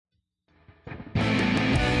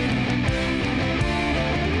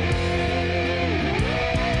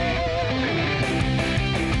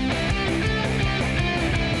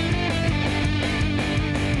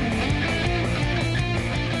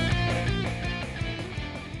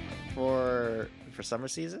for summer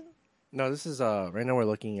season? No, this is right now we're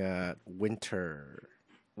looking at winter.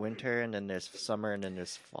 Winter, and then there's summer, and then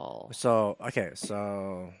there's fall. So okay, so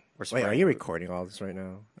Or wait, are spring. you recording all this right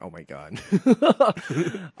now? Oh my god.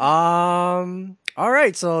 All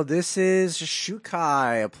right, so this is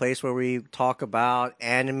Shukai, a place where we talk about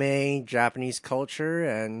anime, Japanese culture,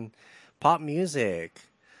 and pop music.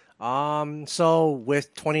 So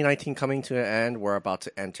with 2019 coming to an end, we're about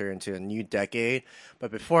to enter into a new decade.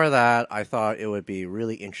 But before that, I thought it would be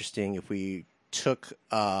really interesting if we took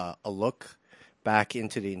a look back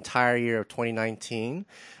into the entire year of 2019.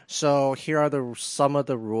 So here are some of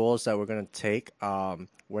the rules that we're going to take.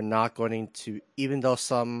 We're not going to, even though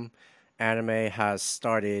some anime has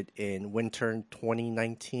started in winter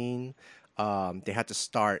 2019, they had to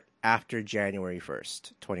start after January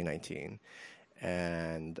 1st, 2019.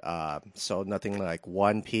 And so nothing like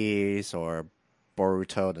One Piece or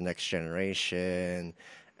Boruto, The Next Generation,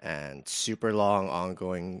 and super long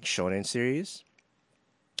ongoing shonen series.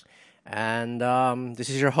 And this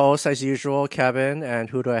is your host, as usual, Kevin. And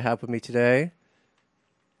who do I have with me today?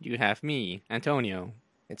 You have me, Antonio.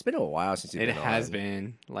 It's been a while since you've It been has on.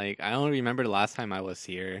 been. Like, I don't remember the last time I was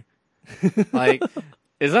here. Like,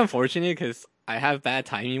 it's unfortunate because I have bad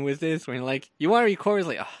timing with this. When, like, you want to record, it's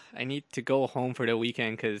like, oh, I need to go home for the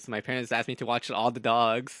weekend because my parents asked me to watch all the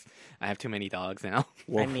dogs. I have too many dogs now.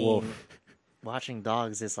 Woof, I mean, woof. watching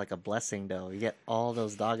dogs is like a blessing, though. You get all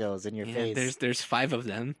those doggos in your Yeah, face. there's 5 of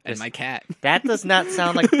them and There's- my cat. That does not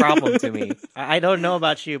sound like a problem to me. I don't know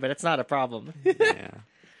about you, but it's not a problem. Yeah.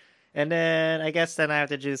 And then I guess then I have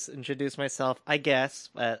to just introduce myself. I guess,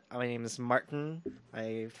 but my name is Martin.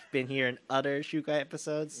 I've been here in other Shukai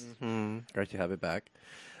episodes. Great to have it back.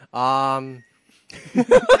 Um,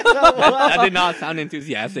 That did not sound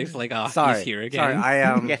enthusiastic. It's like, oh, sorry, he's here again. sorry, I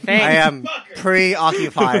am, Yeah, thanks. I am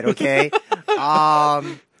preoccupied. Okay.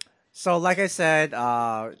 So like I said,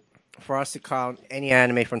 for us to count any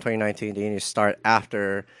anime from 2019, they need to start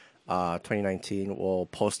after 2019. We'll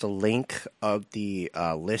post a link of the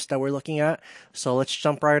list that we're looking at. So let's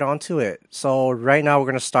jump right onto it. So right now we're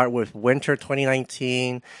going to start with winter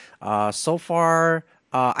 2019. So far,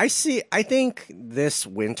 I think this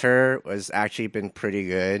winter was actually been pretty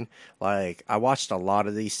good. Like, I watched a lot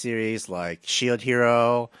of these series, like Shield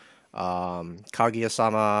Hero,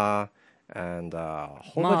 Kaguya-sama, and a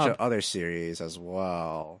whole bunch of other series as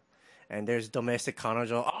well. And there's Domestic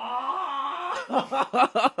Kanojo.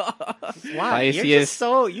 Wow,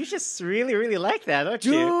 you just really, really like that, don't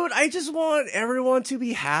you? Dude, I just want everyone to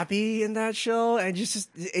be happy in that show, and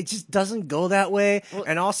it just doesn't go that way. Well-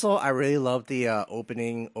 And also, I really love the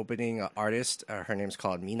opening artist. Her name's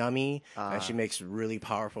called Minami, and she makes really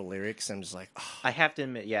powerful lyrics. I'm just like, oh, I have to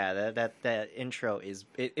admit, yeah, that intro is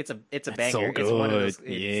it's a so banger. It's one of those. good.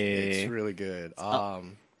 Yeah. it's really good.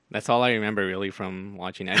 That's all I remember really from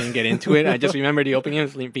watching. I didn't get into it. I just remember the opening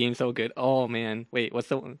was being so good. Oh man, wait, what's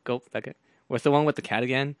the one? Go back. What's the one with the cat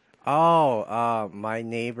again? My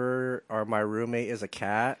neighbor or my roommate is a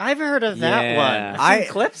cat. I've heard of that Yeah. one. I've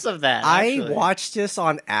seen clips of that. I actually. watched this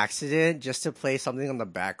on accident just to play something on the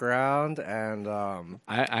background, and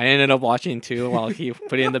I ended up watching too while he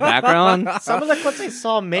put it in the background. Some of the clips I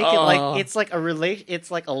saw make it like Oh. it's like a relation.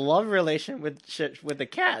 It's like a love relation with the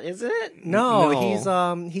cat, isn't it?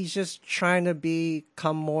 no, he's just trying to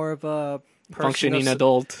become more of a person Functioning of,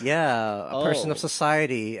 adult yeah, a person Oh. of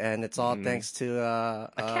society, and it's all thanks to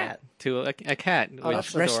A cat. to a cat. Oh, which-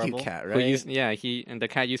 that's rescue adorable. cat, who right? he and the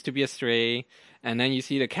cat used to be a stray, and then you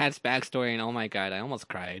see the cat's backstory, and oh my god, I almost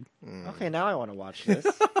cried. Okay, now I want to watch this.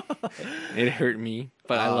 It hurt me,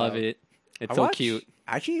 but I love it. It's so cute.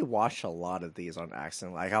 I actually watched a lot of these on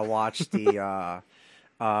accident. Like, I watched the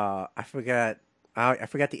I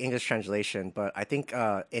forget the English translation, but I think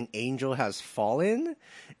An Angel Has Fallen.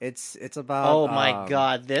 It's about Oh my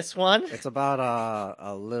god, this one? It's about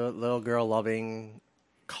a little girl loving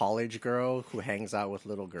college girl who hangs out with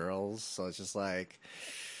little girls. So it's just like,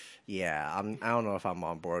 yeah, I don't know if I'm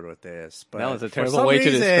on board with this. But That was a for terrible some way to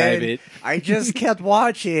describe reason, it. I just kept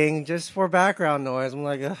watching just for background noise. I'm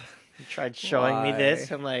like, ugh. You tried showing me this.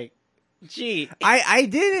 I'm like, gee. I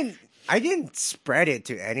didn't spread it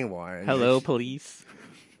to anyone. Hello, police.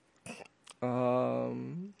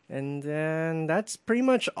 And then that's pretty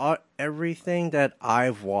much everything that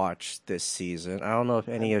I've watched this season. I don't know if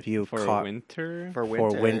any of you For caught. winter. For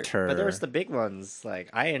winter. But there was winter. the big ones. Like,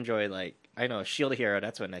 I enjoyed, like, I know, Shield Hero,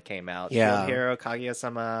 that's when that came out. Yeah. Shield Hero,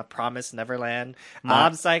 Kaguya-sama, Promise Neverland,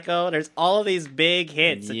 Mob Psycho. There's all of these big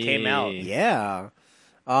hits that came out. Yeah. Yeah.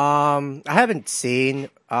 I haven't seen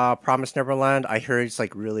Promise Neverland. I heard it's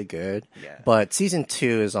like really good. Yeah. But season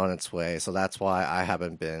 2 is on its way, so that's why I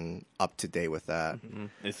haven't been up to date with that.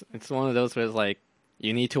 It's one of those where it's like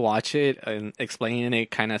you need to watch it, and explaining it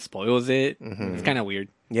kind of spoils it. It's kind of weird.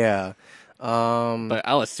 Yeah. But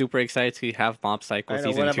I was super excited to have Mob Psycho I know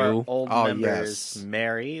one season of our 2. old Oh, members, yes.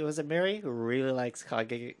 Mary. Was it Mary who really likes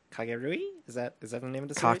Kagerui? Is that the name of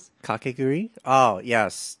the Ka- series? Kakeguri? Oh,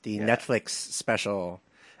 yes, the Yeah. Netflix special,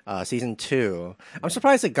 season 2. I'm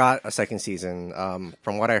surprised it got a second season.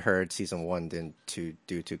 From what I heard, season 1 didn't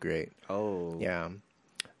do too great. Oh, Yeah,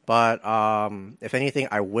 but if anything,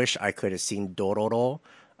 I wish I could have seen Dororo.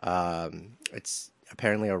 It's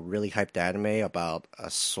apparently a really hyped anime about a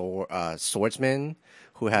swordsman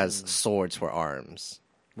who has swords for arms.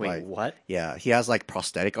 Wait, Like, what? Yeah, he has like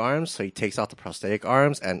prosthetic arms, so he takes out the prosthetic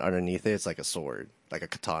arms, and underneath it, it's like a sword, like a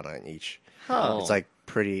katana in each. Huh. It's like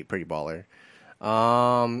pretty baller.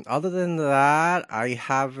 Other than that, I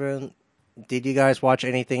haven't. Did you guys watch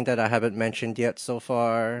anything that I haven't mentioned yet so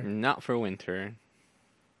far? Not for winter.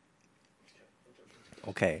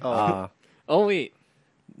 Okay. Oh. Oh wait,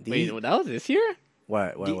 The- wait, that was this year.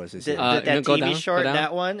 what was this? That go TV down, short, go down.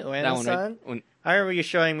 that one, That one, right? Ueno-san? I remember you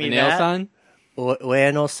showing me that. Nail-san?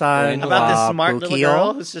 Ueno-san About this wa smart little Bukio?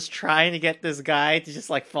 girl who's just trying to get this guy to just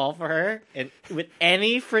like fall for her, and with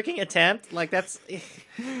any freaking attempt, like that's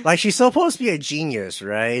Like she's supposed to be a genius,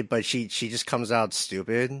 right? But she just comes out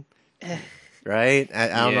stupid, right? I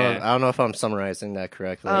don't know. Yeah. I don't know if I'm summarizing that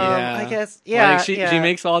correctly. Yeah. I guess, yeah. Like, she yeah.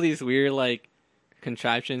 makes all these weird like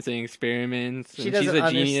contraptions and experiments. She And she's doesn't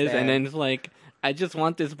a genius, understand. and then it's like, I just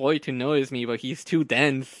want this boy to notice me, but he's too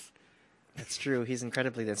dense. That's true. He's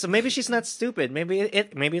incredibly dense. So maybe she's not stupid. Maybe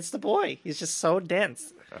it's the boy. He's just so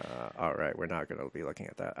dense. All right, we're not going to be looking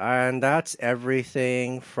at that. And that's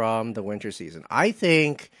everything from the winter season. I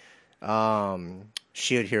think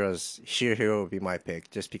Shield Hero would be my pick,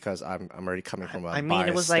 just because I'm already coming from a I mean,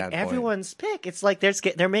 it was biased like standpoint. everyone's pick. It's like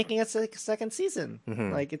they're making a second season.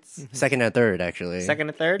 Like it's Second and third, actually. second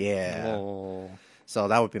and third. Yeah. Oh. So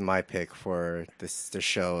that would be my pick for the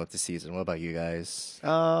show, the season. What about you guys?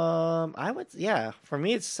 I would, yeah. For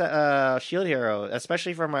me, it's Shield Hero,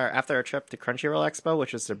 especially from after our trip to Crunchyroll Expo,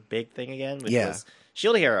 which was the big thing again, which Yeah. was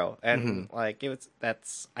Shield Hero, and like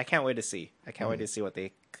I can't wait to see. I can't wait to see what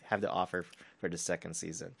they have to offer for the second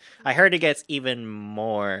season. I heard it gets even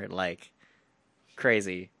more like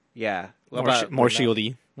crazy. Yeah, More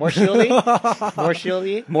shieldy. more shieldy, more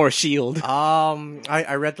shieldy. More shield.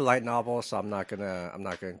 I read the light novel, so I'm not going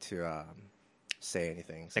to say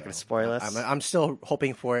anything. Not gonna spoil us? I'm still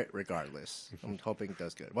hoping for it, regardless. I'm hoping it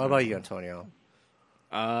does good. What about you, Antonio?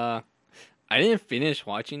 I didn't finish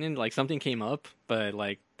watching it. Like, something came up, but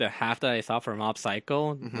like the half that I saw for Mob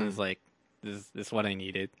Psycho was like, this is what I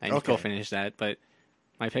needed. I need to go Okay. finish that. But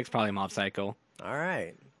my pick's probably Mob Psycho. All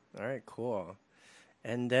right, cool.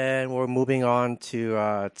 And then we're moving on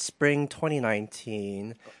to spring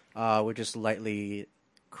 2019. We're just lightly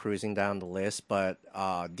cruising down the list, but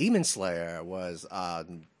Demon Slayer was.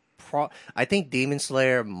 I think Demon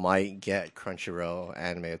Slayer might get Crunchyroll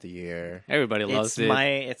Anime of the Year. Everybody loves it.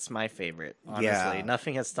 It's my favorite. Honestly, Yeah.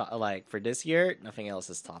 nothing has like for this year. Nothing else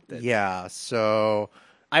has topped it. Yeah, so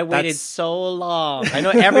I waited That's- so long. I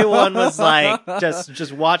know everyone was like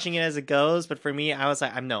just watching it as it goes, but for me, I was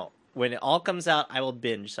like, no. When it all comes out, I will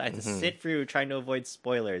binge. So I had to sit through trying to avoid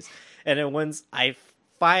spoilers. And then once I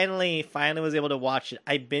finally was able to watch it,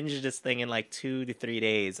 I binged this thing in like 2 to 3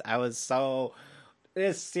 days. I was so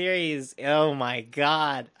this series. Oh my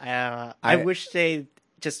god! I wish they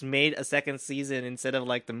just made a second season instead of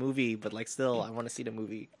like the movie, but like still, I want to see the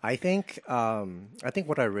movie. I think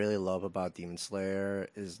what I really love about Demon Slayer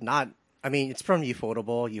is not. I mean, it's from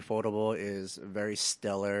Ufotable. Ufotable is very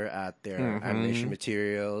stellar at their animation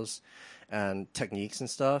materials and techniques and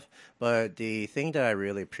stuff. But the thing that I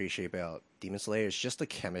really appreciate about Demon Slayer is just the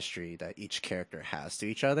chemistry that each character has to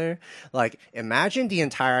each other. Like, imagine the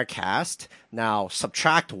entire cast, now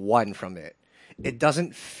subtract one from it. It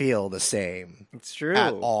doesn't feel the same. It's true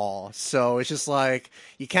At all. So it's just like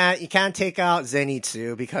you can't take out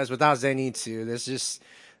Zenitsu, because without Zenitsu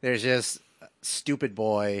there's just stupid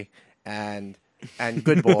boy and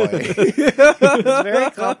good boy. It's very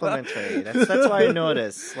complimentary. That's why I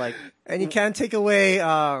noticed. Like And you can't take away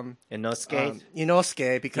Inosuke.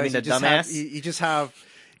 Inosuke, because You mean the dumbass? you just have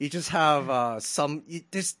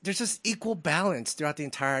there's just equal balance throughout the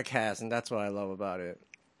entire cast, and that's what I love about it.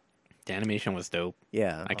 The animation was dope.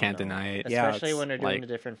 Yeah. I can't deny it. Yeah, Especially it's when they're doing like- the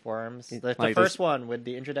different forms. The like first this- one with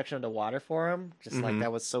the introduction of the water form, just like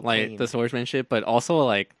that was so Like clean. the swordsmanship, but also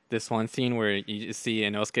like this one scene where you just see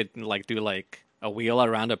Inosuke like do like a wheel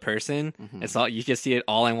around a person. It's all you just see it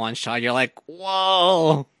all in one shot. You're like,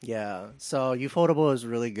 whoa. Yeah. So Ufotable is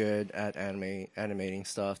really good at animating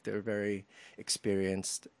stuff. They're very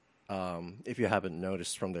experienced. If you haven't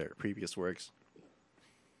noticed from their previous works.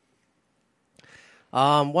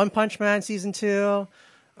 One Punch Man season 2.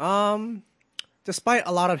 Despite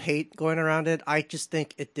a lot of hate going around it, I just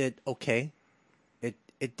think it did okay.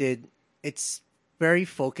 It's very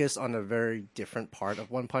focused on a very different part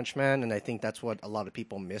of One Punch Man, and I think that's what a lot of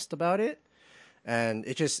people missed about it. And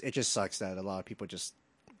it just sucks that a lot of people just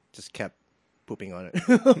kept pooping on it.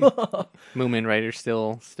 Moomin Rider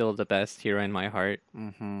still the best hero in my heart.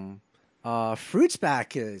 Fruits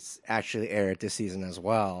Back is actually aired this season as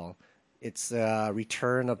well. It's a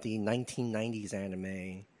return of the 1990s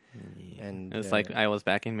anime. And It's like I was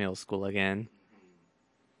back in middle school again.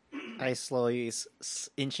 I slowly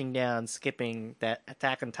inching down, skipping that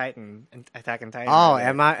Attack on Titan. Oh,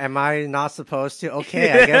 am I not supposed to?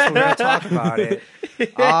 Okay, I guess we're gonna talk about it.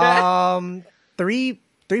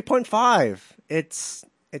 3.5.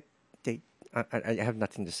 I have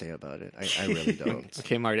nothing to say about it. I really don't.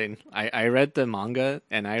 Okay, Martin. I read the manga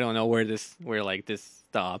and I don't know where this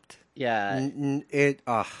stopped. Yeah.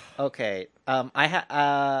 Okay.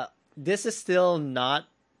 This is still not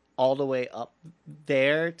all the way up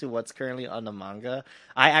there to what's currently on the manga.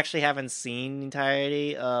 I actually haven't seen the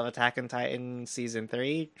entirety of Attack on Titan season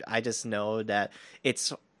 3. I just know that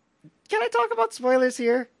it's. Can I talk about spoilers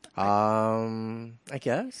here? I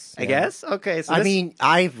guess. I guess. Okay. So I mean,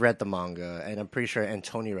 I've read the manga, and I'm pretty sure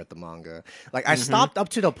Antonio read the manga. Like, I stopped up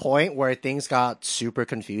to the point where things got super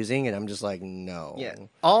confusing, and I'm just like, no. Yeah.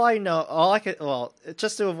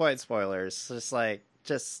 Just to avoid spoilers,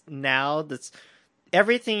 just now, that's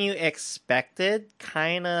everything you expected,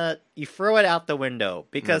 kind of, you throw it out the window,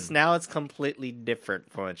 because now it's completely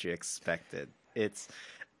different from what you expected. It's.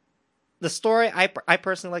 The story, I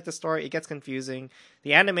personally like the story. It gets confusing.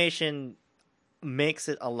 The animation makes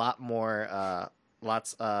it a lot more,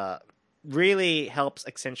 really helps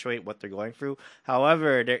accentuate what they're going through.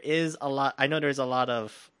 However, there's a lot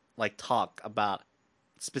of talk about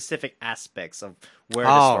specific aspects of where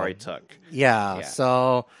the story took. Yeah.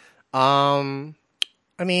 So, I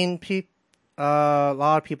mean, a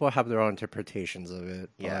lot of people have their own interpretations of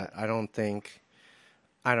it. But I don't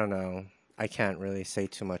know. I can't really say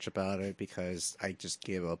too much about it because I just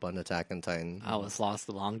gave up on Attack on Titan. I was lost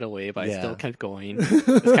along the way, but I still kept going.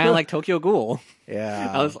 It's kind of like Tokyo Ghoul.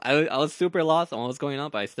 Yeah, I was super lost on what was going on,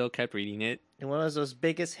 but I still kept reading it. And one of those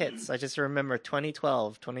biggest hits, I just remember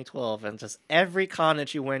 2012, and just every con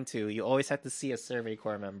that you went to, you always had to see a Survey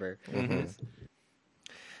Corps member.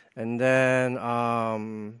 And then,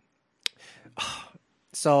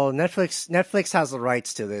 so Netflix has the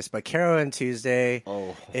rights to this, but Carol and Tuesday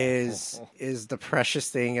is the precious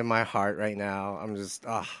thing in my heart right now. I'm just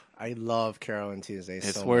I love Carol and Tuesday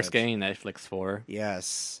it's so worth much. getting Netflix for.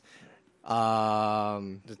 Yes.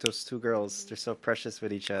 Those two girls, they're so precious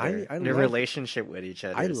with each other. Their relationship with each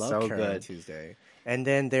other is so Carol good. And Tuesday. And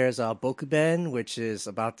then there's Bokuben, which is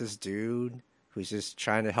about this dude who's just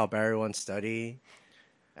trying to help everyone study.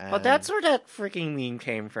 Well, that's where that freaking meme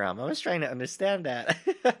came from. I was trying to understand that.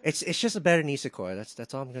 It's just a better Nisekoi.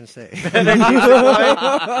 That's all I'm gonna say.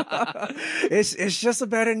 It's just a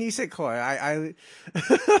better Nisekoi.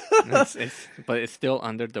 But it's still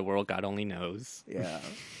under the world God only knows. Yeah.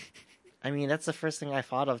 I mean, that's the first thing I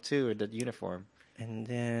thought of too. The uniform. And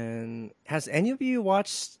then, has any of you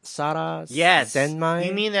watched Sara? Yes. Zenmai?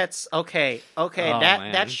 You mean that's okay? Okay, Oh,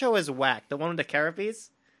 man. that show is whack. The one with the carapace.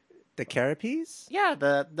 The carapace? Yeah,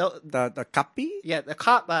 the Kapi? yeah, the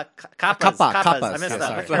kappas. Kappas. I messed Yeah,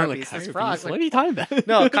 up. sorry. Carapace is frogs. What are you talking about?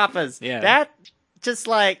 No, kappas. Yeah. That just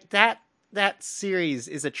like that series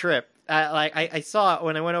is a trip. I saw it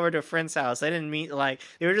when I went over to a friend's house. I didn't meet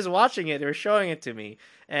they were just watching it. They were showing it to me,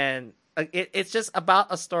 and it's just about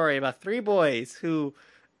a story about three boys who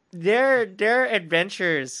their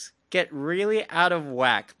adventures get really out of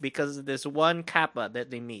whack because of this one kappa that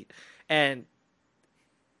they meet. And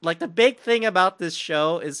the big thing about this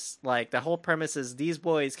show is the whole premise is these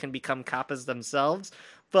boys can become kappas themselves,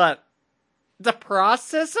 but the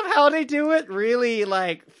process of how they do it really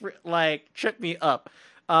tripped me up.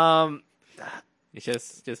 It's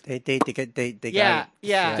just They get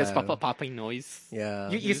just popping noise. Yeah.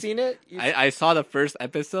 You seen it? I saw the first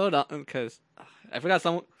episode because I forgot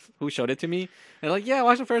someone who showed it to me. They're like, yeah,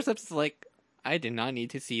 watch the first episode. Like, I did not need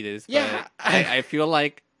to see this. Yeah. But I feel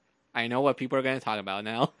like I know what people are going to talk about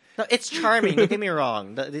now. No, it's charming. Don't get me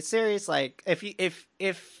wrong. The series, like, if you,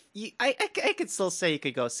 I could still say you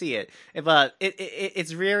could go see it, but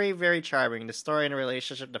it's very very charming. The story and the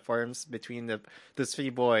relationship that forms between the three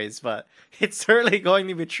boys, but it's certainly going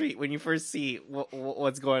to be a treat when you first see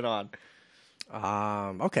what's going on.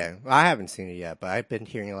 Okay. I haven't seen it yet, but I've been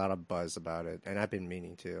hearing a lot of buzz about it, and I've been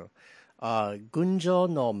meaning to. Gunjo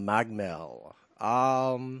no Magmel.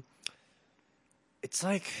 It's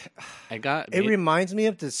like I got it reminds me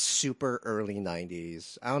of the super early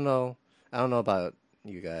 '90s. I don't know. I don't know about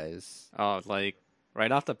you guys. oh, like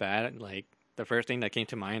right off the bat, like the first thing that came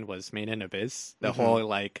to mind was Made in Abyss. The whole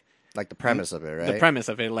like Like the premise of it, right? the premise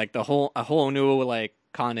of it, like a whole new like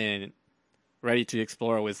continent ready to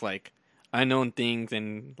explore with like unknown things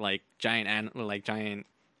and like giant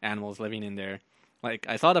animals living in there. Like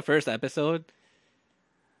I saw the first episode.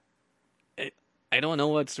 I don't know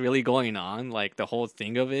what's really going on, like the whole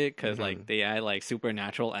thing of it, because like they add like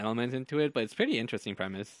supernatural elements into it, but it's pretty interesting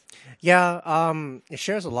premise. Yeah, it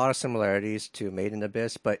shares a lot of similarities to Made in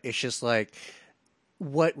Abyss, but it's just like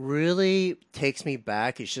what really takes me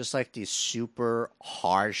back is just like these super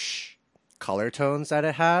harsh color tones that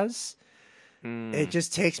it has. It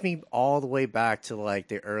just takes me all the way back to like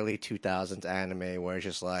the early 2000s anime where it's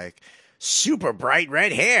just like super bright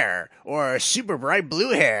red hair or super bright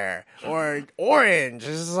blue hair or orange.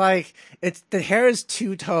 It's just like the hair is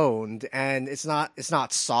two toned and it's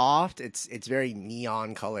not soft. It's very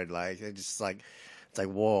neon colored. Like it's like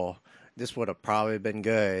whoa, this would have probably been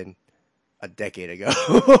good a decade ago.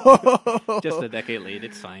 Just a decade late,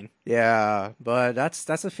 it's fine. Yeah, but that's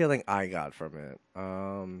the feeling I got from it.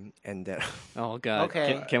 And then Oh god,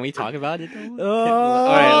 Okay. can we talk about it? Though? All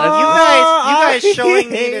right, you guys showing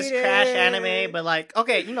me this trash anime, but like,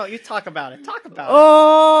 okay, you talk about it. Talk about it.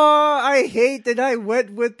 Oh, I hate that I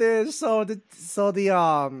went with this. So the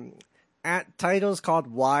title's called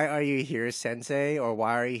 "Why Are You Here, Sensei?" or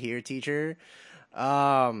 "Why Are You Here, Teacher?"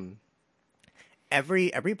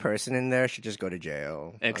 Every person in there should just go to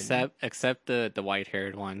jail. Except the white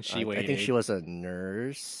haired one. She waited. I think she was a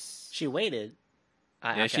nurse. She waited.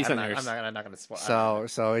 Yeah, she's a nurse. I'm not gonna spoil.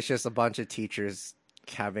 So it's just a bunch of teachers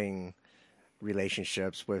having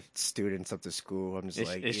relationships with students of the school. I'm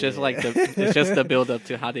just It's yeah. just like it's just the build up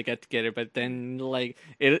to how they get together, but then like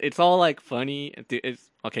it's all like funny. It's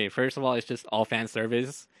okay. First of all, it's just all fan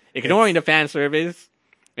service. Ignoring the fan service,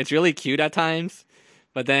 it's really cute at times,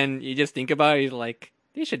 but then you just think about it, you're like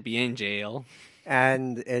they should be in jail.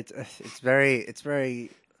 And it's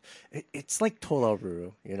like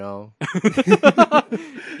Toloburu, you know.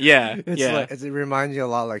 Yeah, It reminds you a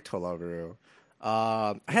lot like Toloburu.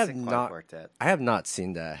 I have not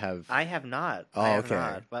seen that. I have not. Oh, I have okay.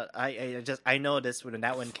 not. But I know this when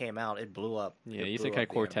that one came out, it blew up. Yeah, It blew Isekai up the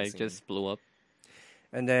Quartet anime just blew up.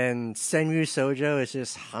 And then Senryu Sojo is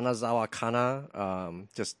just Hanazawa Kana,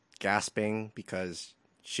 just gasping because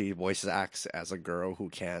she voices acts as a girl who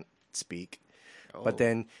can't speak.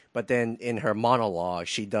 scene. But then in her monologue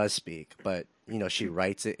she does speak, but she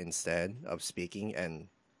writes it instead of speaking and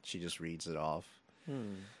she just reads it off.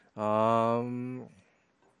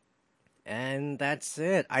 And that's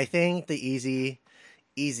it. I think the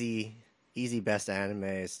easy best anime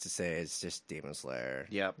is to say it's just Demon Slayer.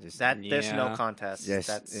 Yep. Just, There's no Yeah. contest. yes,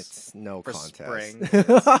 That's it's no for contest. spring.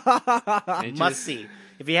 It Must just- see.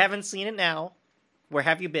 If you haven't seen it now, where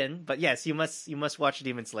have you been? But yes, you must watch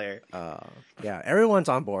Demon Slayer. Yeah, everyone's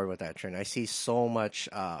on board with that trend. I see so much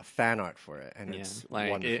fan art for it, and Yeah, it's like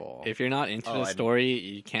wonderful. if you're not into the story,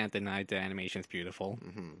 you can't deny the animation's beautiful.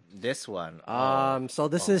 This one. So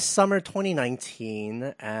this is summer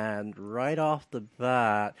 2019, and right off the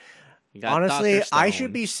bat, You got honestly, Dr. I Stone.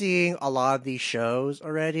 should be seeing a lot of these shows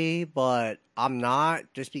already, but I'm not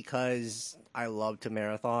just because I love to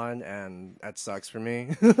marathon, and that sucks for me.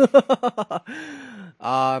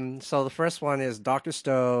 So the first one is Dr.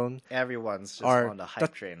 Stone. Everyone's just Or on the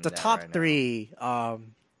hype train. The now top right now. three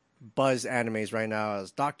buzz animes right now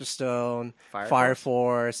is Dr. Stone, Fire Fire Force?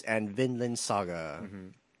 Force, and Vinland Saga.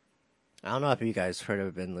 I don't know if you guys heard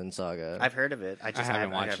of Vinland Saga. I've heard of it. I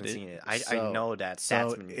haven't watched haven't it. seen it. I So- know that's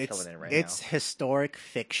been killing it right it's now. historic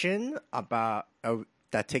fiction about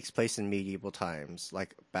that takes place in medieval times,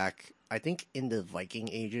 like back I think in the Viking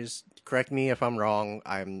ages. Correct me if I'm wrong.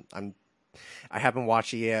 I haven't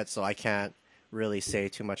watched it yet, so I can't really say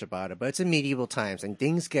too much about it. But it's in medieval times, and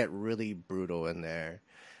things get really brutal in there.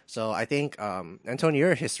 So I think Antonio,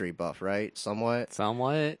 you're a history buff, right? Somewhat.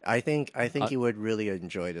 Somewhat. I think you would really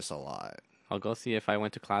enjoy this a lot. I'll go see if I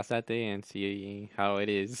went to class that day and see how it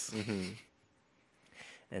is.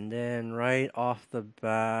 And then right off the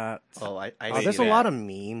bat, Oh, I oh, see there's a that. lot of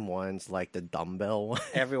meme ones like the dumbbell one.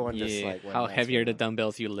 Everyone just Yeah, like went how nuts heavy are with the them.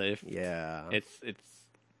 dumbbells you lift? Yeah. It's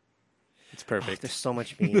Oh, perfect. there's so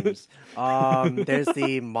much memes. There's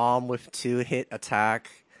the mom with two hit attack.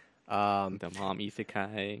 The mom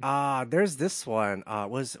isekai. There's this one.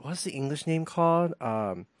 What's the English name called?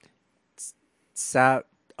 Sa-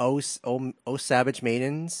 Savage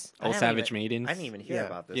Maidens. I haven't Savage even- Maidens. I didn't even hear Yeah.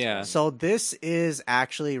 about this. Yeah. one. So this is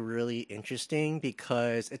actually really interesting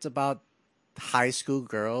because it's about high school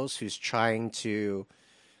girls who's trying to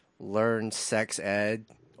learn sex ed,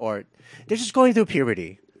 or they're just going through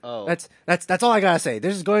puberty. Oh, That's all I gotta say.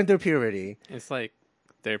 They're just going through puberty. It's like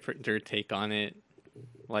their take on it.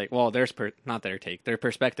 Like, well, not their take, their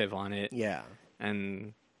perspective on it, Yeah.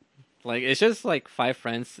 and like it's just like five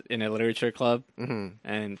friends in a literature club, hmm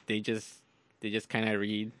and they just kind of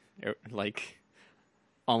read like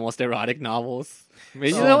almost erotic novels. But,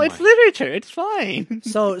 you Oh know, my. it's literature. It's fine.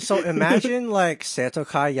 So imagine like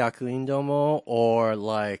Setokai Yakuin Domo, or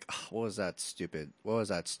like what was that stupid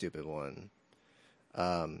one?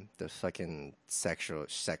 The fucking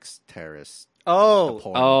sex terrorist. oh,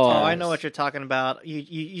 porn Oh, I terrorist. know what you're talking about.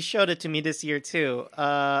 You showed it to me this year too.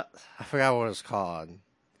 I forgot what it's called.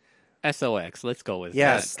 SOX. Let's go with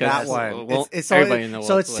Yes, that. 'cause that one. well, It's everybody knows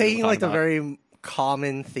so what it's we're taking like the talking about. very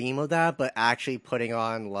common theme of that, but actually putting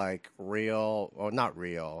on like real, or not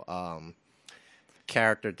real,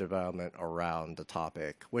 character development around the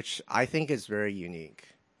topic, which I think is very unique.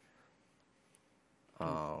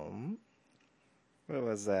 what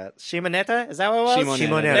was that? Shimoneta? Is that what it was? Shimoneta.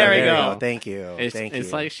 Shimoneta, There There we we go. go. Thank you. It's Thank it's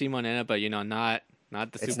you. like Shimoneta, but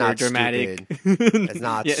not the It's super not dramatic. It's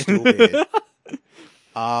not Yeah. stupid.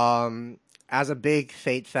 As a big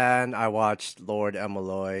Fate fan, I watched Lord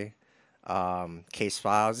Emeloy, Case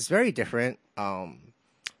Files. It's very different.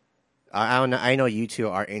 I don't know. I know you two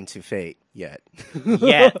are into Fate yet.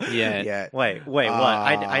 Yeah. Yeah. Yet. Wait, what?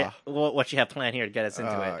 What you have planned here to get us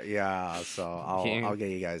into it? Yeah. So I'll get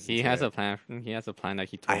you guys. He into has it. a plan. He has a plan that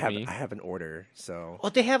he I told have me. I have an order. So Well,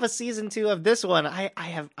 they have a season 2 of this one. I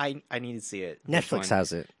need to see it. Netflix one?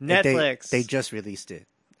 has it. Netflix. They just released it.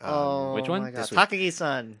 Oh, which one? my God. This week.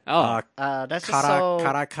 Takagi-san. Oh, That's just so.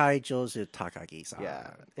 Karakai Jozu Takagi-san. Yeah,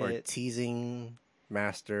 Or it- Teasing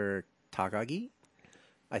Master Takagi.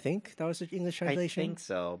 I think that was the English I translation. think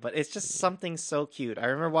so, but it's just something so cute. I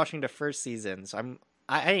remember watching the first season, so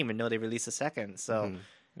I didn't even know they released a second. So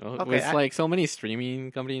well, Okay, with like so many streaming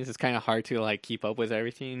companies, it's kind of hard to like keep up with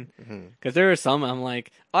everything. Mhm. Because there are some I'm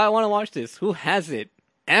like, oh, I want to watch this. Who has it?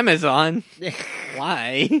 Amazon.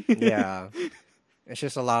 Why? Yeah. It's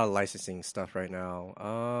just a lot of licensing stuff right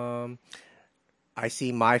now. I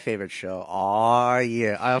see my favorite show. Oh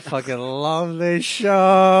yeah, I fucking love this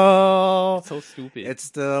show. So stupid. It's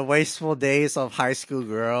the Wasteful Days of High School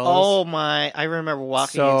Girls. oh my! I remember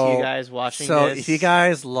walking into you guys watching so this. if you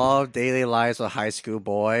guys love Daily Lives of High School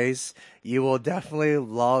Boys, you will definitely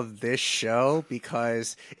love this show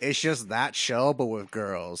because it's just that show but with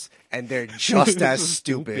girls, and they're just as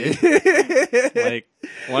stupid. like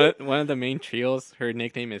one of the main trios, her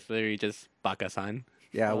nickname is literally just Baka-san.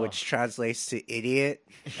 Yeah, which translates to idiot,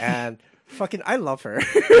 and fucking I love her.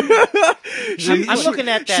 I'm looking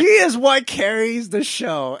at that. She is what carries the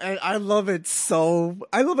show, and I love it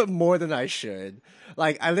I love it more than I should.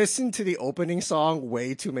 Like I listened to the opening song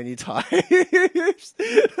way too many times. It's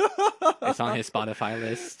on his Spotify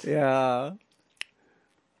list. Yeah.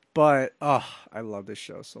 But I love this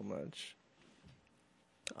show so much.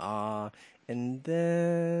 And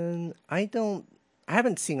then I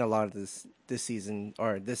haven't seen a lot of this season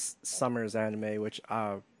or this summer's anime, which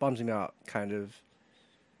bums me out kind of.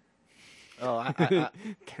 Oh,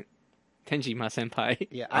 Tenjima Senpai.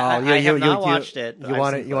 yeah. I have not watched it. but You I've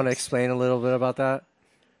want seen to clips. explain a little bit about that?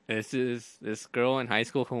 This is this girl in high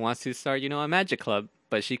school who wants to start, a magic club,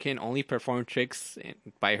 but she can only perform tricks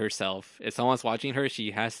by herself. If someone's watching her,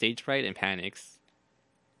 she has stage fright and panics.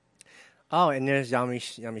 Oh, and there's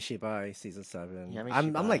Yamishibai season 7.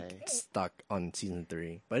 I'm like Yamishibai. stuck on season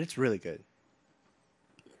 3, but it's really good.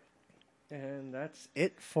 And that's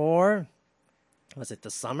it for was it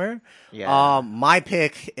the summer? Yeah. My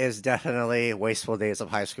pick is definitely Wasteful Days of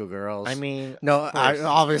High School Girls. I mean, no, of course.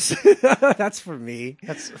 obviously that's for me.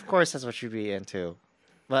 Of course that's what you'd be into.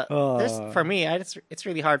 But for me, it's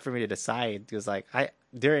really hard for me to decide because like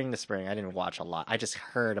during the spring I didn't watch a lot. I just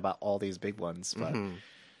heard about all these big ones. But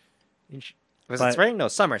was But- it spring? No,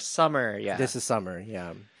 summer. Summer. Yeah. This is summer,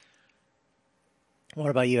 yeah. What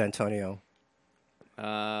about you, Antonio?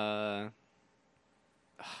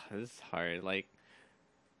 This is hard. Like,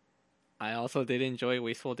 I also did enjoy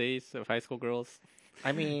Wasteful Days of High School Girls.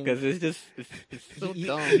 I mean, because it's so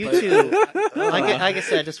dumb. you but- two, like I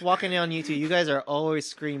said, just walking on YouTube, you guys are always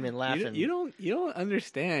screaming, laughing. You don't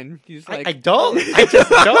understand. He's like, I don't. I just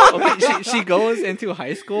don't. okay, she goes into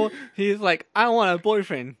high school. He's like, I want a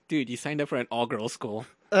boyfriend, dude. You signed up for an all girls school.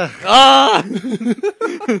 Ah!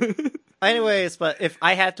 Anyways, but if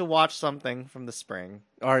I had to watch something from the spring,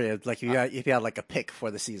 Or like if you had like a pick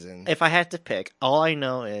for the season. if I had to pick, all I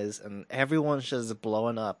know is, and everyone's just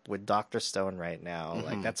blowing up with Doctor Stone right now.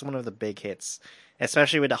 Like that's one of the big hits,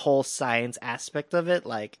 especially with the whole science aspect of it.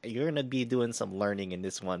 Like you're gonna be doing some learning in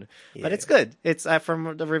this one, but it's good. It's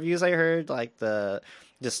from the reviews I heard, like the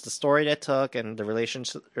story that took and the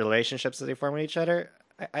relationships that they form with each other.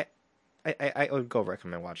 I would go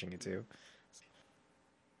recommend watching it too.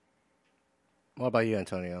 What about you,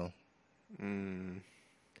 Antonio? Mm.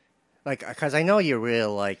 Like, because I know you really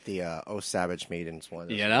like the Oh Savage Maidens one.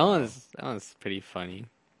 Yeah, that one's pretty funny.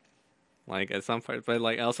 Like at some part, but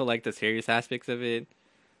like I also like the serious aspects of it.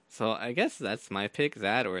 So I guess that's my pick: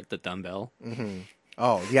 that or the dumbbell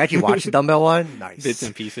Oh, you actually watched the dumbbell one? Nice. bits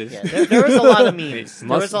and pieces. Yeah, there was a lot of memes. There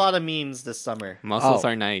Must- was a lot of memes this summer. Muscles Oh.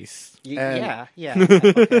 are nice. And- Yeah.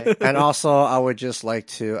 Okay. And also, I would just like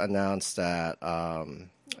to announce that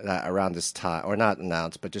that around this time, or not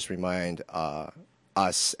announce, but just remind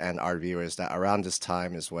us and our viewers that around this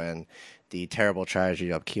time is when the terrible tragedy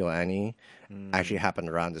of KyoAni actually happened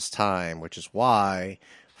around this time, which is why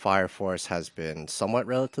Fire Force has been somewhat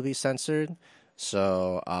relatively censored.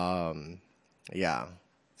 So, yeah.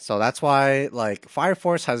 So that's why, like, Fire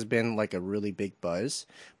Force has been, like, a really big buzz,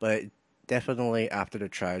 but definitely after the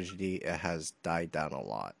tragedy, it has died down a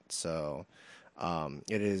lot. So,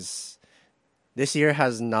 it is... This year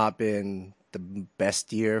has not been the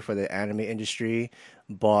best year for the anime industry,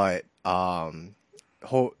 but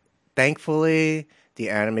thankfully, the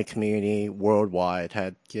anime community worldwide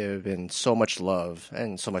had given so much love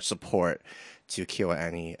and so much support to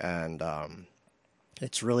KyoAni, and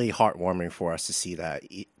it's really heartwarming for us to see that.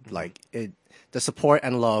 The support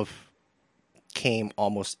and love came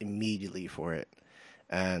almost immediately for it,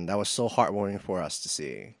 and that was so heartwarming for us to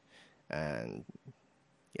see. And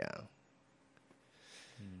yeah.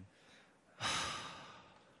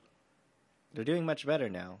 They're doing much better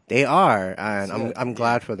now. They are, and So, I'm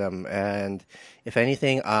glad for them. And if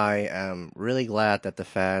anything, I am really glad that the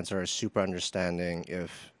fans are super understanding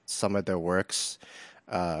if some of their works,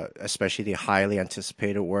 especially the highly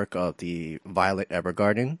anticipated work of the Violet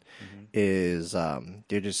Evergarden, is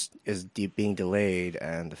being delayed,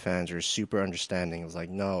 and the fans are super understanding. It's like,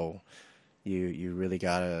 no, you really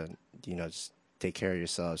gotta just take care of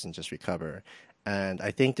yourselves and just recover. And I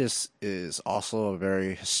think this is also a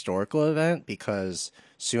very historical event because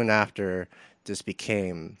soon after this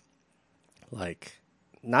became like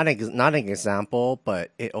not an example, but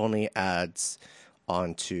it only adds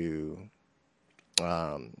on to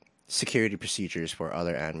security procedures for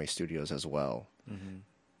other anime studios as well.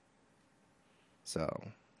 So,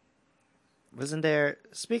 Wasn't there?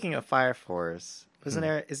 Speaking of Fire Force, wasn't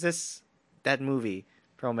there? Is this that movie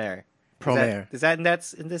Promare? Promare. Is that in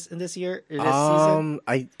this year or this season?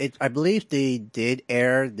 I believe they did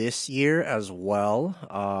air this year as well.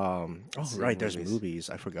 see Right, there's movies. movies.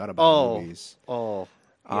 I forgot about movies. Oh,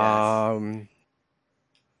 yes.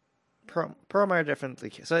 Promare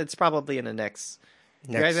definitely. So it's probably in the next.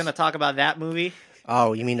 You guys gonna talk about that movie?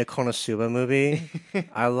 Oh, you mean the Konosuba movie?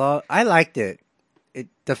 I liked it.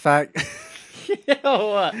 The fact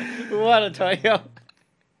What, Antonio?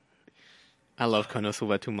 I love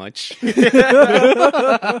Konosuba too much.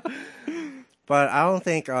 But I don't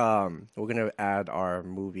think we're gonna add our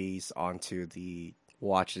movies onto the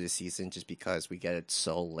watch of the season just because we get it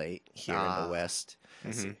so late here in the West.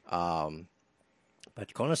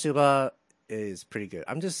 But Konosuba is pretty good.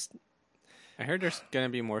 I heard there's gonna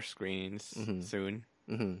be more screenings soon.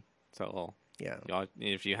 So Yeah. y'all,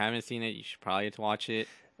 if you haven't seen it, you should probably watch it.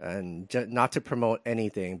 And not to promote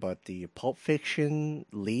anything, but the Pulp Fiction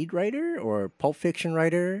lead writer or Pulp Fiction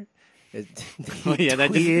writer, he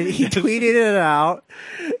tweeted it out,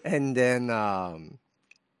 and then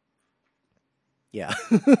yeah,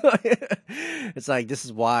 it's like this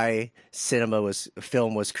is why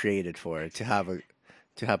film was created for, to have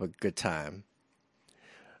a good time.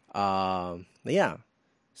 Yeah.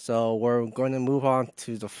 So we're going to move on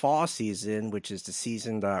to the fall season, which is the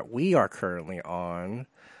season that we are currently on.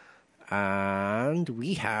 And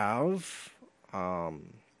we have I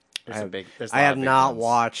have not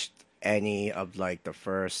watched any of like the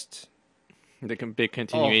first The big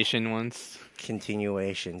continuation ones.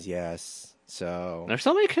 continuations, yes. So There's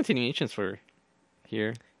so many continuations for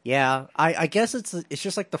here. Yeah, I guess it's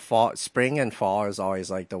just like the fall, spring and fall is always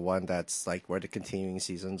like the one that's like where the continuing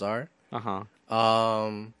seasons are. Uh-huh.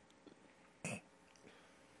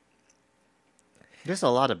 There's a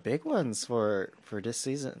lot of big ones for this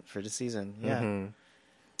season. For this season, yeah. Mm-hmm.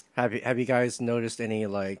 Have you guys noticed any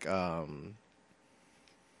like have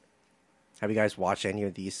you guys watched any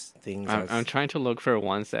of these things? I'm trying to look for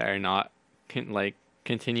ones that are not like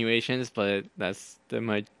continuations, but that's the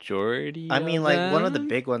majority. I mean, of like one of the them.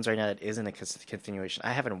 big ones right now that isn't a continuation.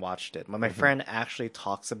 I haven't watched it, but my friend actually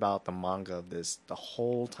talks about the manga of this the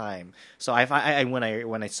whole time. So when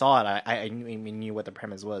I saw it, I knew what the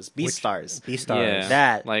premise was. Beastars. Beastars. Yeah,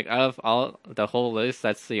 That- like out of all the whole list,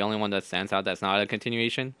 that's the only one that stands out. That's not a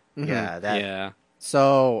continuation. Yeah, that. Yeah.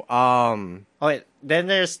 So Oh wait, then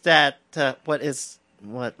there's that. What is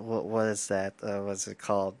that? What's it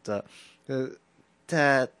called? The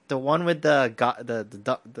one with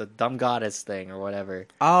the dumb goddess thing or whatever.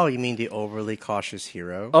 oh, you mean the overly cautious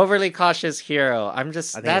hero? Overly cautious hero. I'm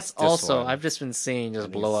just I think that's it's this also one. I've just been seeing just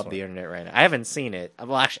think blow it's up this the one. internet right now. I haven't seen it.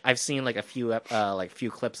 Well, actually, I've seen like a few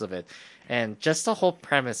few clips of it, and just the whole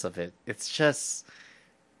premise of it. It's just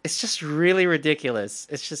really ridiculous.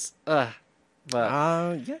 It's just but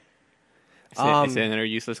Yeah. Is it another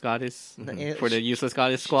useless goddess it- for the useless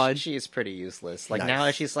goddess squad? She is pretty useless. Like Nice.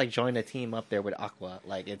 now she's like joined a team up there with Aqua.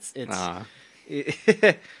 Like it's Ah,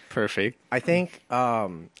 perfect. I think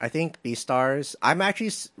Beastars. I'm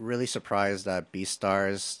actually really surprised that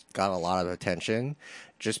Beastars got a lot of attention,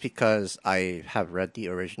 just because I have read the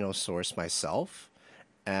original source myself,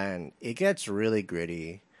 and it gets really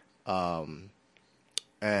gritty.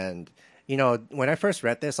 And you know, when I first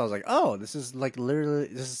read this, I was like, "Oh, this is like literally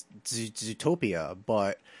this is Zootopia,"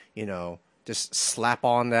 but you know, just slap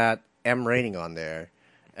on that M rating on there,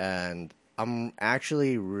 and I'm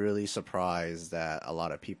actually really surprised that a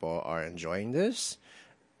lot of people are enjoying this,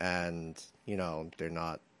 and you know, they're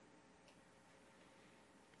not.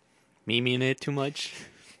 Memeing it too much.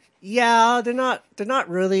 Yeah, they're not. They're not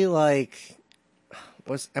really like.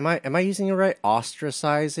 Am I using it right?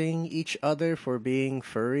 Ostracizing each other for being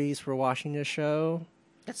furries for watching the show.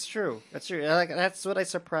 That's true. That's true. Like that's what I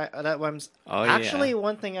surprised. That I'm Oh, actually yeah.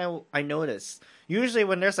 one thing I noticed. Usually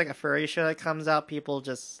when there's like a furry show that comes out, people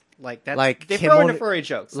just like that. Like they throw in the kimono- furry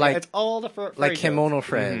jokes. like- It's all the furry Like jokes. Kimono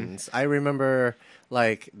Friends. I remember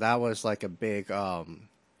like that was like a big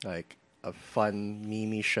like a fun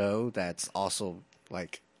meme show that's also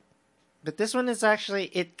like But this one is actually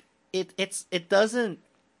it doesn't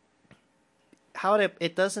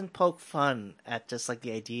it doesn't poke fun at just like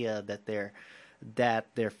the idea that they're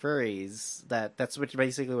furries, that's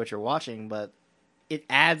basically what you're watching, but it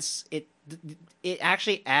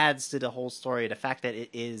actually adds to the whole story, the fact that it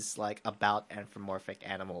is like about anthropomorphic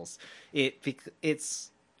animals. It's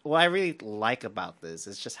what I really like about this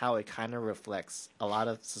is just how it kind of reflects a lot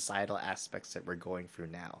of societal aspects that we're going through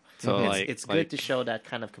now. So, it's, like- it's like- good to show that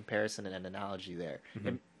kind of comparison and analogy there.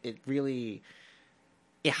 And it really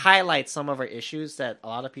it highlights some of our issues that a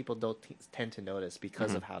lot of people don't tend to notice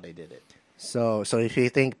because of how they did it. so if you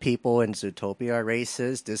think people in Zootopia are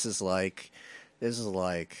racist, this is like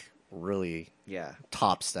really Yeah.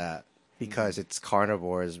 tops that because it's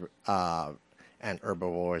carnivores and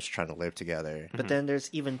herbivores trying to live together. But then there's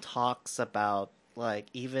even talks about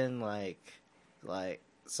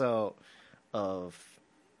so of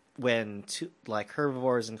when two like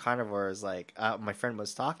herbivores and carnivores, like my friend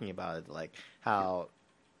was talking about it, like how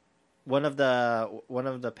one of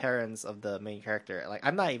the parents of the main character, like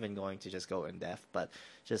I'm not even going to just go in depth, but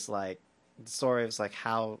just like the story is like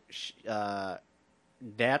how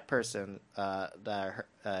that person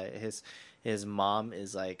his mom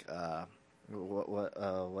is like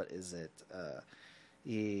what is it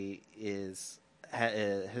he is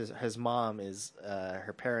his mom is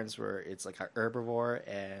her parents were it's like a herbivore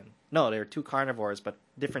and no, they were two carnivores but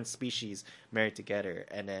different species married together,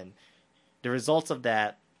 and then the results of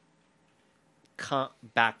that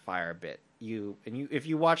backfire a bit. If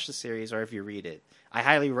you watch the series or if you read it, I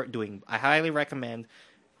highly recommend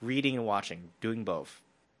reading and watching, doing both.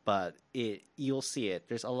 But you'll see it.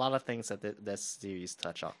 There's a lot of things that this series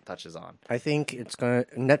touches on. I think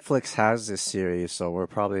Netflix has this series, so we're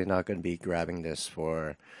probably not gonna be grabbing this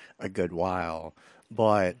for a good while.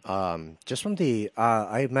 But just from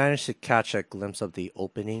I managed to catch a glimpse of the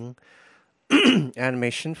opening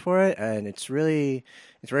animation for it, and it's very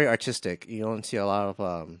artistic. You don't see a lot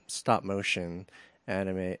of stop motion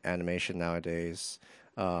animation nowadays.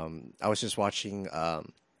 I was just watching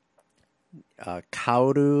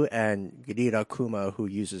Kaoru and Gurira Kuma, who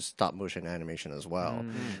uses stop motion animation as well.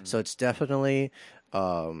 So it's definitely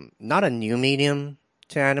not a new medium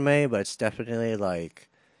to anime, but it's definitely like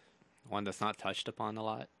one that's not touched upon a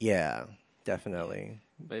lot. Yeah, definitely.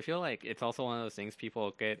 But I feel like it's also one of those things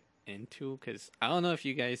people get into because I don't know if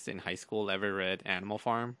you guys in high school ever read Animal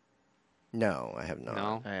Farm. No, I have not.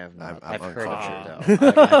 No? I have not. I'm I've heard of it uncultured.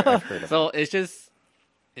 though. I've heard of So it.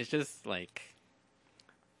 it's just like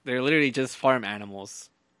they're literally just farm animals,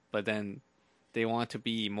 but then they want to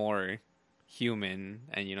be more human,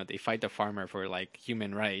 and they fight the farmer for like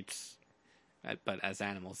human rights, but as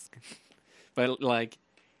animals. But like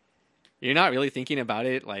you're not really thinking about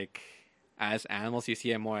it like as animals. You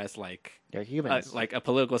see it more as like They're humans. like a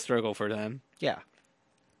political struggle for them. yeah.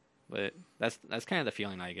 But that's kind of the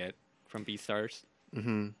feeling I get from Beastars.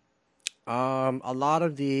 A lot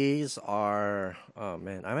of these are. Oh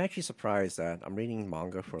man, I'm actually surprised that I'm reading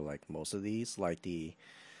manga for like most of these. Like the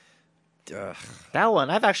That one,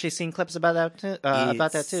 I've actually seen clips about that too.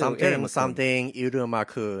 About that too. Something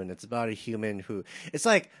Irumakun. It's about a human who. It's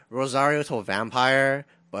like Rosario to a vampire,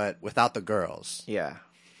 but without the girls. Yeah.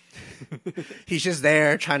 He's just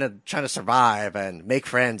there trying to survive and make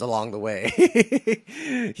friends along the way.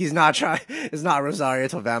 He's not trying. It's not Rosario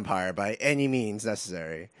to a vampire by any means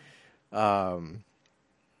necessary.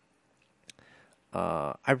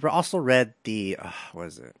 I've also read the what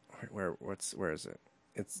is it? Where is it?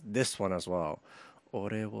 It's this one as well. Ore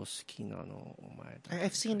wo suki nano omae.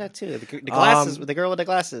 I've seen that too. The glasses, the girl with the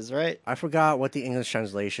glasses, right? I forgot what the English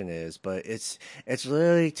translation is, but it's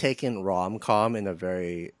really taken rom-com in a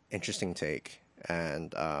very interesting take.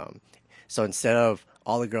 And so instead of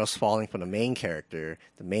all the girls falling for the main character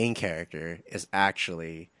is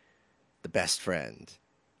actually the best friend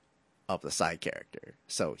of the side character.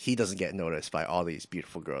 So he doesn't get noticed by all these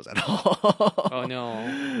beautiful girls at all. Oh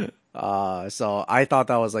no. So I thought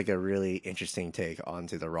that was like a really interesting take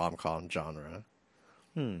onto the rom-com genre.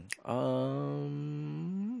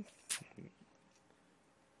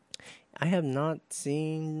 I have not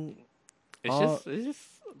seen. It's just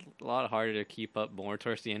a lot harder to keep up more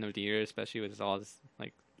towards the end of the year, especially with all this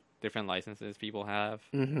like different licenses people have.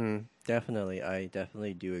 Definitely, I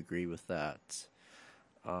definitely do agree with that.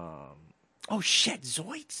 Oh shit,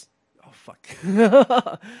 Zoids! Oh fuck.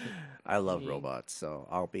 I love robots, so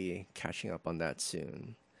I'll be catching up on that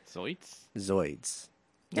soon. Zoids? Zoids.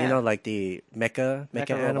 Yeah. You know, like the mecha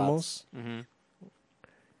Mecha animals. Mm-hmm.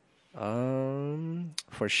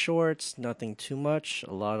 For shorts, nothing too much.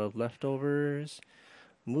 A lot of leftovers.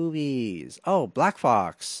 Movies. Oh, Black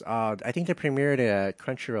Fox. I think they premiered it at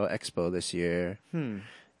Crunchyroll Expo this year.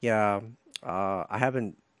 Yeah. I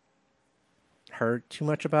haven't heard too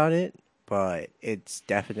much about it, but it's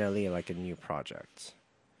definitely like a new project.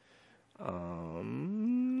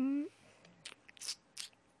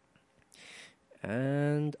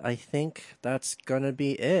 And I think that's gonna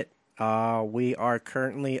be it. We are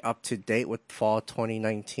currently up to date with fall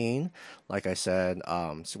 2019. Like I said,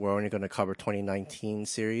 so we're only going to cover 2019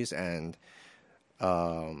 series, and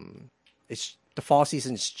it's the fall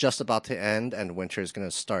season is just about to end, and winter is going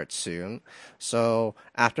to start soon. So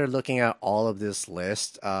after looking at all of this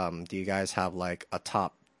list, do you guys have like a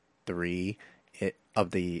top 3 of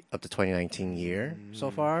the 2019 year so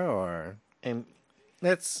far, or And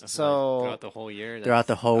that's Like, so. throughout the whole year. throughout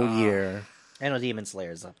the whole year? I know Demon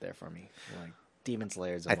Slayer is up there for me. Like Demon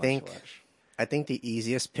Slayer is a I must think- watch. I think the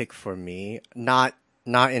easiest pick for me, not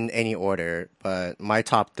in any order, but my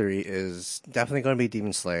top 3 is definitely going to be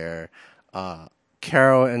Demon Slayer,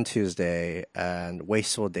 Carol and Tuesday, and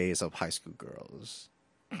Wasteful Days of High School Girls.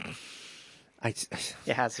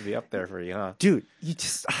 It has to be up there for you, huh? Dude, you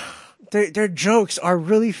just their jokes are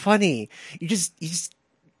really funny. You just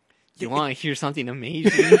You want to hear something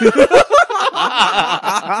amazing?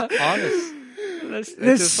 Honest.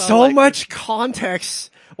 there's so much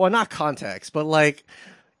context. Well, not context, but like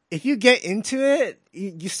if you get into it,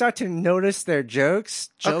 you start to notice their joke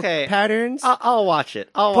Okay. patterns. I'll watch it.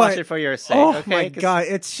 I'll But- watch it for your sake. Oh okay? my 'Cause god,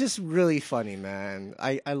 it's just really funny, man.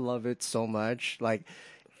 I love it so much. Like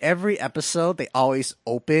every episode, they always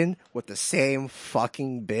open with the same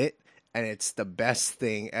fucking bit, and it's the best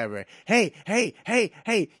thing ever. Hey,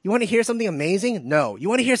 you want to hear something amazing? No. You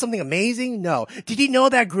want to hear something amazing? No. Did you know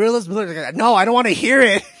that gorillas? No, I don't want to hear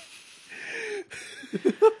it.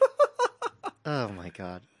 Oh my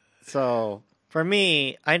god. So for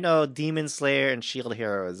me, I know Demon Slayer and Shield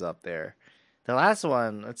Hero is up there. The last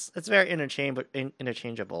one, it's very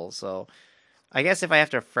interchangeable. So I guess if I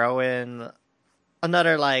have to throw in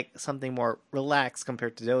another like something more relaxed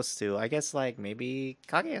compared to those two, I guess like maybe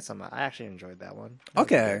Kaguya-sama. I actually enjoyed that one.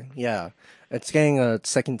 Okay, yeah. It's getting a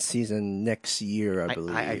second season next year, I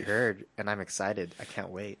believe. I heard, and I'm excited. I can't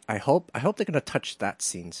wait. I hope they're gonna touch that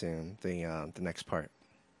scene soon. The next part.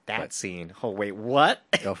 that scene. Oh wait, what?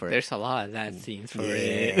 Go for it. There's a lot of that scenes for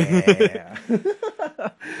it. Yeah.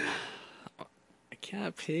 I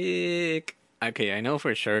can't pick. Okay, I know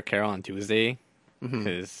for sure Carol on Tuesday Mm-hmm.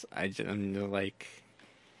 because I'm like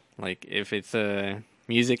if it's a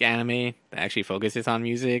music anime that actually focuses on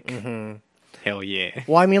music, Mm-hmm. hell yeah.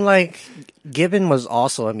 Well, I mean, like, Gibbon was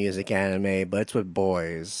also a music anime, but it's with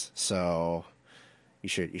boys, so you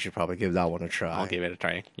should probably give that one a try. I'll give it a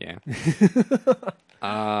try. Yeah.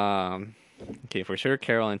 Okay, for sure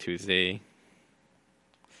Carol on Tuesday.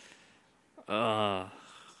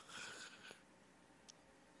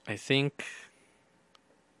 I think.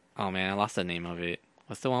 Oh man, I lost the name of it.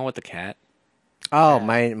 What's the one with the cat? Oh, Yeah.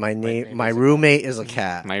 my name my is a roommate is a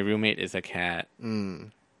cat. My roommate is a cat.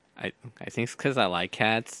 Mm. I think it's because I like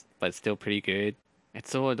cats, but it's still pretty good.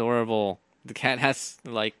 It's so adorable. The cat's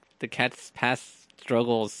past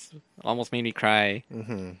struggles almost made me cry.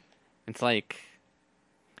 Mm-hmm. It's like,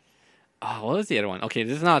 oh, what was the other one? Okay,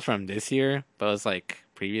 this is not from this year, but it was like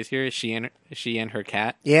previous year. She and her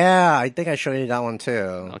cat. Yeah, I think I showed you that one too.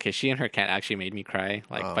 Okay, she and her cat actually made me cry.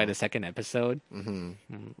 Like by the second episode, Mm-hmm.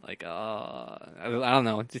 like I don't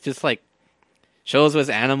know. It's just like shows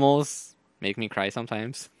with animals make me cry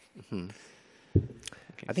sometimes. Mm-hmm.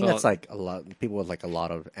 Okay, I think so- that's like a lot. People with like a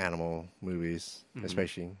lot of animal movies,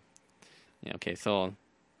 especially. Yeah, okay, so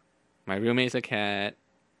my roommate's a cat.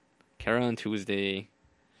 Carol on Tuesday.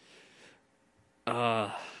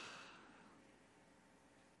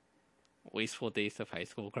 Wasteful Days of High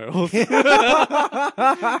School Girls. It's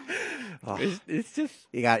just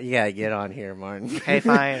You gotta get on here, Martin. Okay,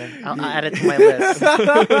 fine. I'll add it to my list.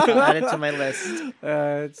 I'll add it to my list.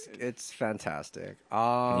 It's fantastic.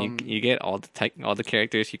 you get all the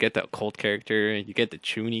characters. You get the occult character. You get the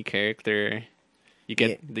Chuny character. You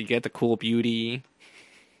get the cool beauty.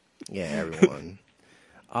 Yeah, everyone.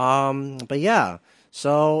 But yeah,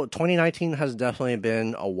 so 2019 has definitely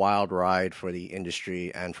been a wild ride for the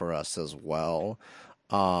industry and for us as well.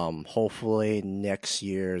 Hopefully next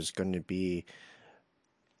year is going to be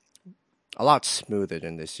a lot smoother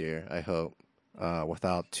than this year, I hope,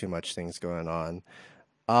 without too much things going on.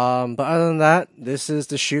 But other than that, this is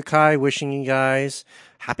the Shukai wishing you guys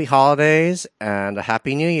happy holidays and a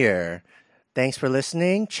happy new year. Thanks for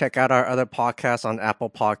listening. Check out our other podcasts on Apple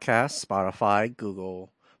Podcasts, Spotify,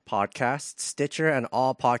 Google Podcasts, Stitcher, and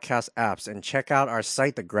all podcast apps. And check out our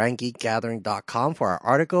site, thegrandgeekgathering.com, for our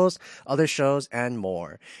articles, other shows, and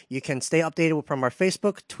more. You can stay updated from our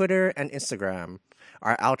Facebook, Twitter, and Instagram.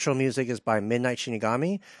 Our outro music is by Midnight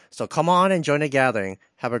Shinigami. So come on and join the gathering.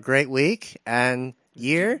 Have a great week and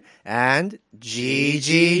year, and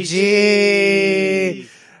GGG!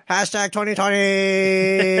 Hashtag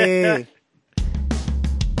 2020!